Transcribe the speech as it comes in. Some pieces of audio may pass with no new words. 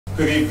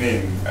Good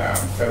evening,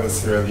 fellow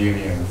Sierra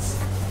Leoneans.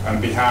 On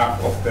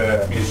behalf of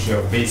the Ministry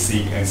of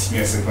Basic and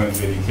Senior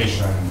Secondary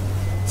Education,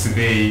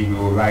 today we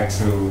would like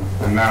to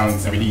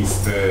announce and release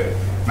the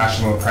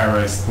National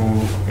Primary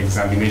School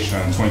Examination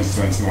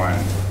 2021.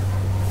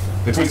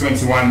 The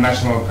 2021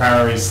 National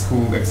Primary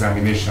School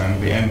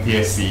Examination, the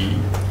NPSE,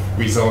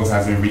 results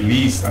has been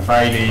released on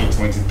Friday,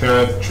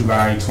 23rd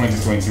July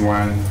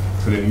 2021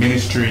 to the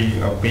Ministry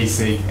of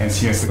Basic and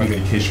Senior Secondary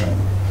Education,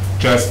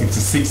 just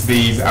 56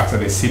 days after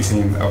the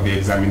sitting of the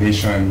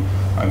examination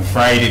on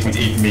Friday,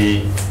 28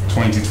 May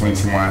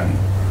 2021.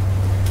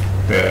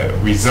 The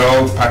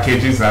result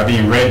packages are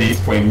being readied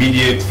for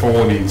immediate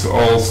forwarding to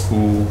all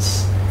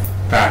schools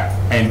that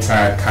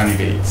entered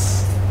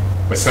candidates.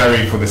 We're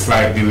sorry for the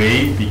slight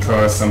delay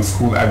because some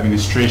school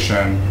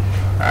administration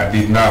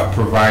did not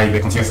provide the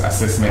continuous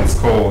assessment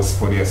scores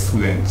for their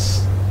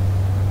students.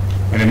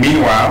 In the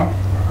meanwhile,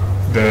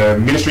 the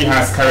ministry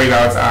has carried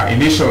out our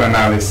initial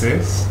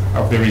analysis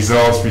of the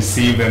results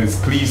received and is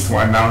pleased to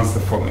announce the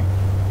following.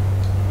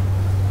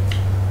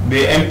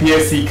 The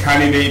NPSE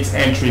candidate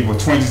entry for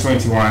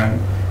 2021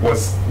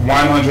 was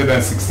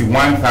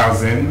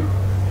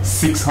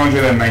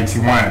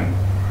 161,691.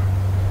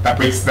 That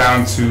breaks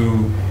down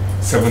to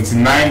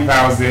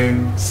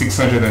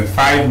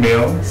 79,605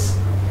 males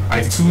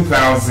and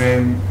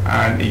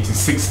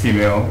 2,086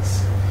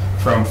 females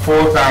from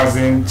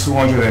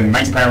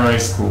 4,290 primary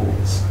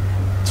schools,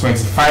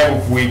 25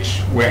 of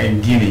which were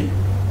in Guinea,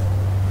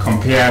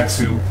 compared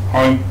to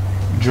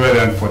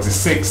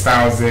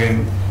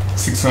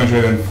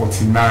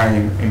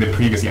 146,649 in the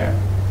previous year.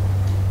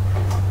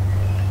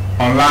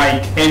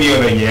 Unlike any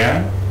other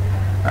year,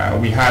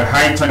 we had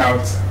high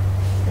turnout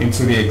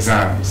into the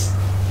exams.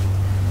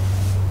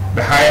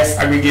 The highest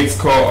aggregate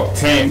score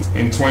obtained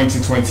in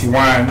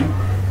 2021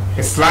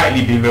 is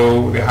slightly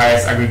below the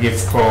highest aggregate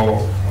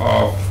score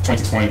of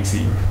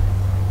 2020.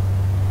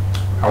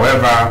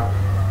 However,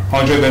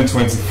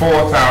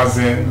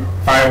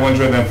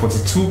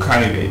 124,542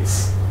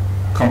 candidates,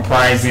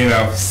 comprising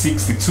of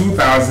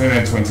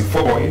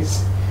 62,024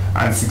 boys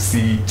and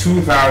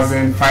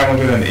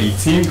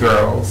 62,518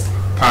 girls,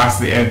 passed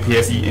the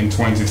NPSE in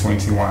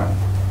 2021.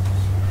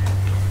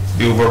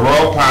 The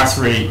overall pass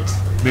rate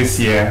this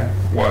year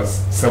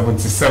was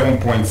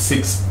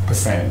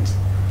 77.6%,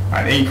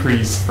 an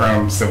increase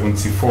from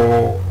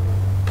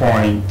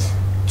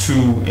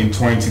 74.2% in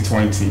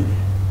 2020.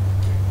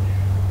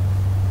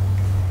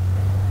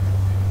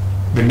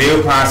 The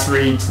male pass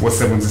rate was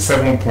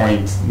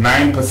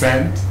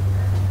 77.9%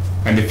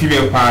 and the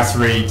female pass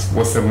rate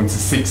was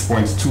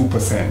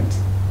 76.2%.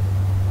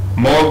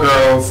 More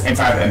girls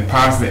entered and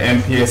passed the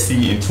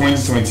NPSE in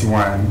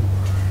 2021.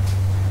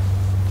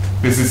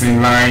 This is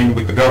in line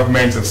with the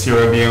government of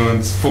Sierra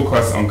Leone's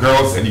focus on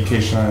girls'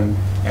 education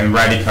and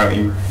radical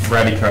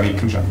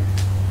inclusion.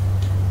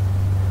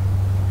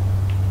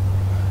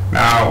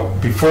 Now,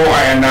 before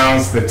I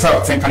announce the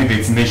top 10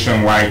 candidates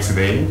nationwide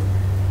today,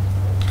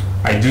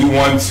 I do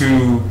want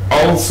to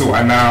also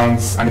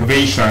announce an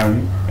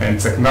innovation and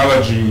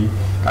technology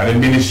that the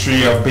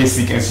Ministry of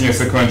Basic and Senior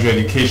Secondary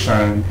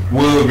Education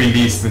will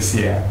release this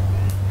year.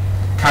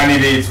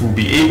 Candidates will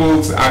be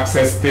able to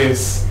access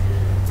this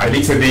at a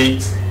later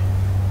date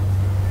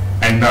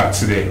and not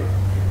today.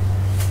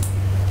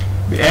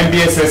 The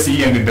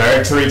NPSE and the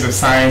Directorate of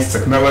Science,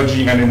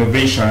 Technology and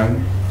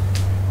Innovation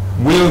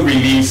will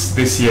release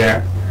this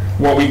year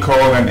what we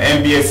call an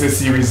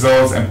NPSE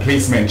Results and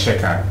Placement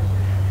Checker.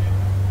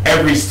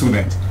 Every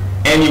student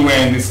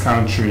anywhere in this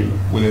country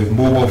with a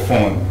mobile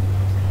phone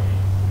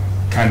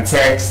can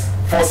text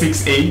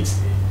 468,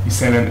 you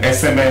send an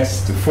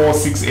SMS to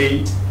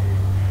 468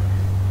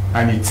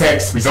 and you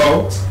text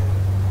result,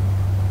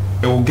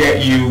 it will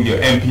get you your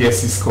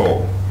NPSE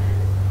score.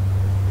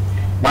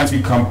 Once we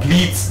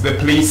complete the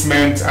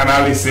placement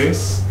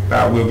analysis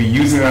that we'll be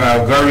using an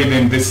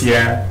algorithm this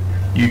year,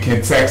 you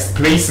can text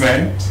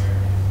placement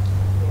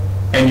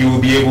and you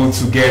will be able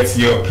to get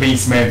your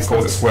placement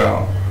scores as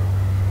well.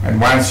 And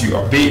once you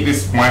update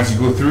this, once you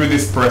go through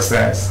this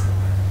process,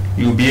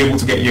 you'll be able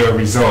to get your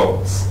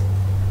results.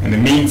 In the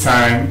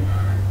meantime,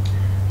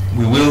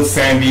 we will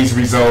send these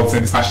results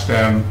and dispatch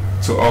them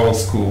to all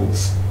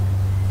schools.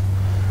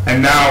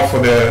 And now for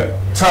the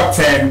top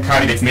 10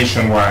 candidates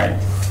nationwide.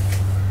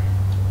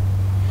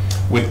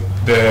 With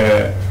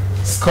the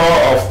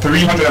score of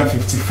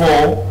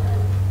 354,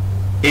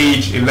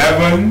 age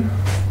 11,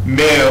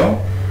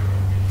 male,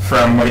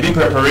 from Moinina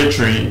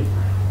Preparatory,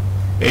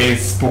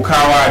 is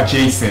Pukawa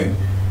Jason.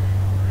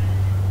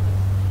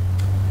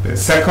 The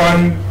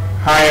second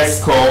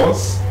highest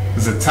scores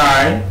is a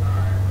tie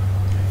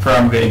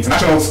from the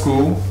international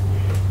school,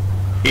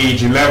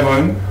 age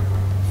 11,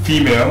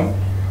 female,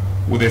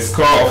 with a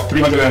score of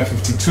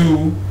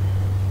 352,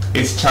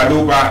 is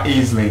Chaluba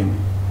Aisling.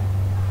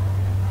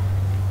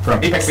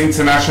 From Apex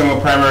International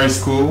Primary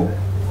School,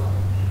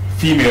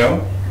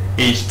 female,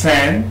 age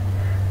 10,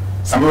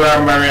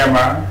 Samura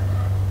Mariama,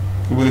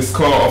 with a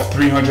score of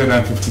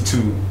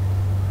 352.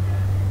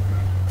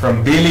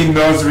 From Daily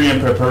Nursery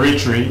and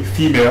Preparatory,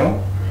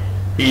 female,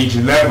 age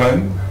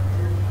 11,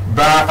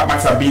 Ba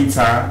Fatmata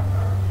Binta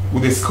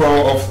with a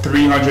score of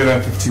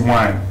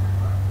 351.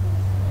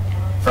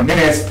 From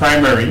NS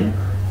Primary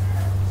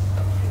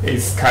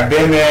is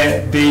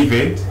Kadene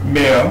David,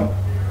 male,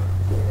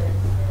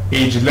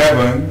 age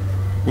 11,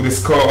 with a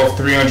score of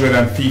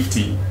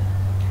 350.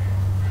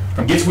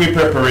 From Gateway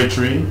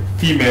Preparatory,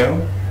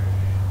 female,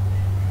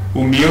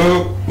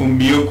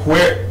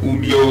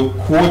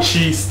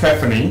 Umiokochi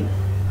Stephanie,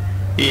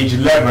 age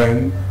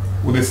 11,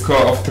 with a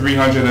score of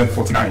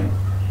 349.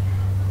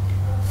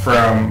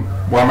 From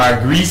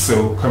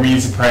Wamagriso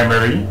Community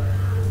Primary,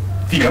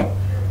 female,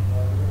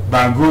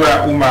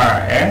 Bangura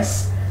Umar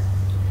S,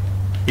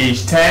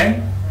 age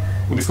 10,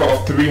 with a score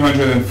of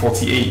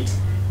 348.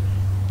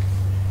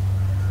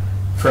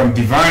 From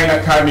Divine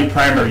Academy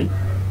Primary,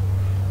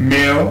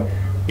 male,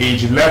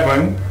 age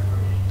 11,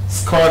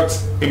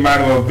 Scott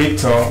Emmanuel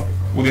Victor,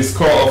 with a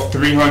score of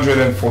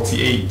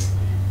 348.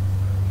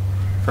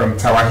 From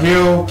Tower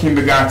Hill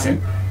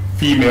Kindergarten,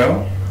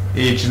 female,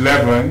 age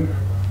 11,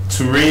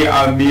 Toure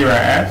Almira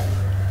F,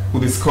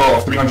 with a score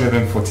of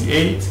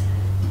 348.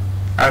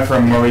 And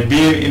from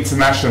Moridin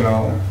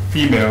International,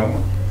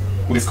 female,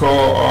 with a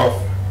score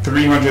of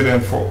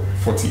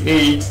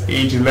 348,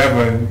 age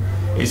 11,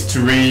 is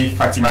Toure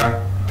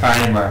Fatima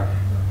Taima.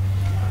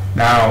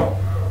 Now,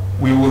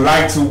 we would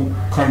like to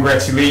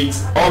congratulate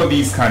all of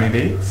these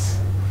candidates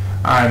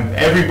and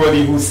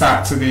everybody who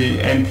sat to the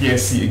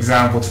NPSE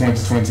exam for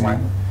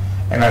 2021.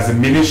 And as a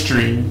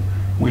ministry,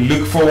 we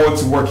look forward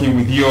to working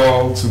with you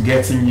all to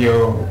getting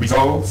your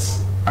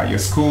results at your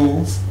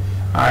schools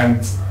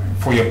and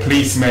for your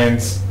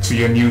placements to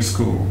your new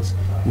schools.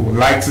 We would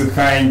like to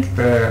thank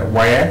the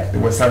WAEC, the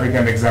West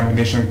African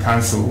Examination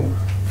Council,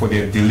 for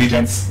their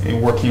diligence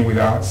in working with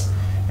us,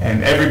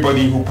 and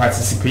everybody who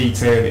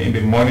participated in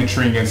the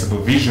monitoring and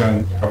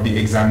supervision of the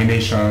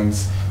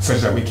examinations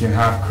such that we can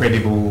have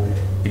credible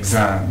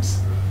exams.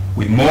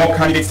 With more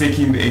candidates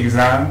taking the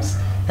exams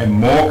and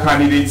more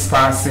candidates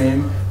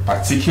passing,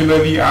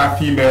 particularly our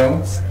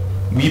females,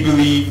 we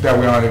believe that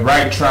we're on the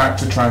right track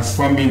to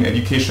transforming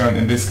education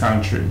in this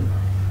country.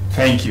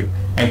 Thank you,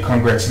 and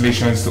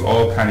congratulations to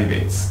all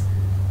candidates.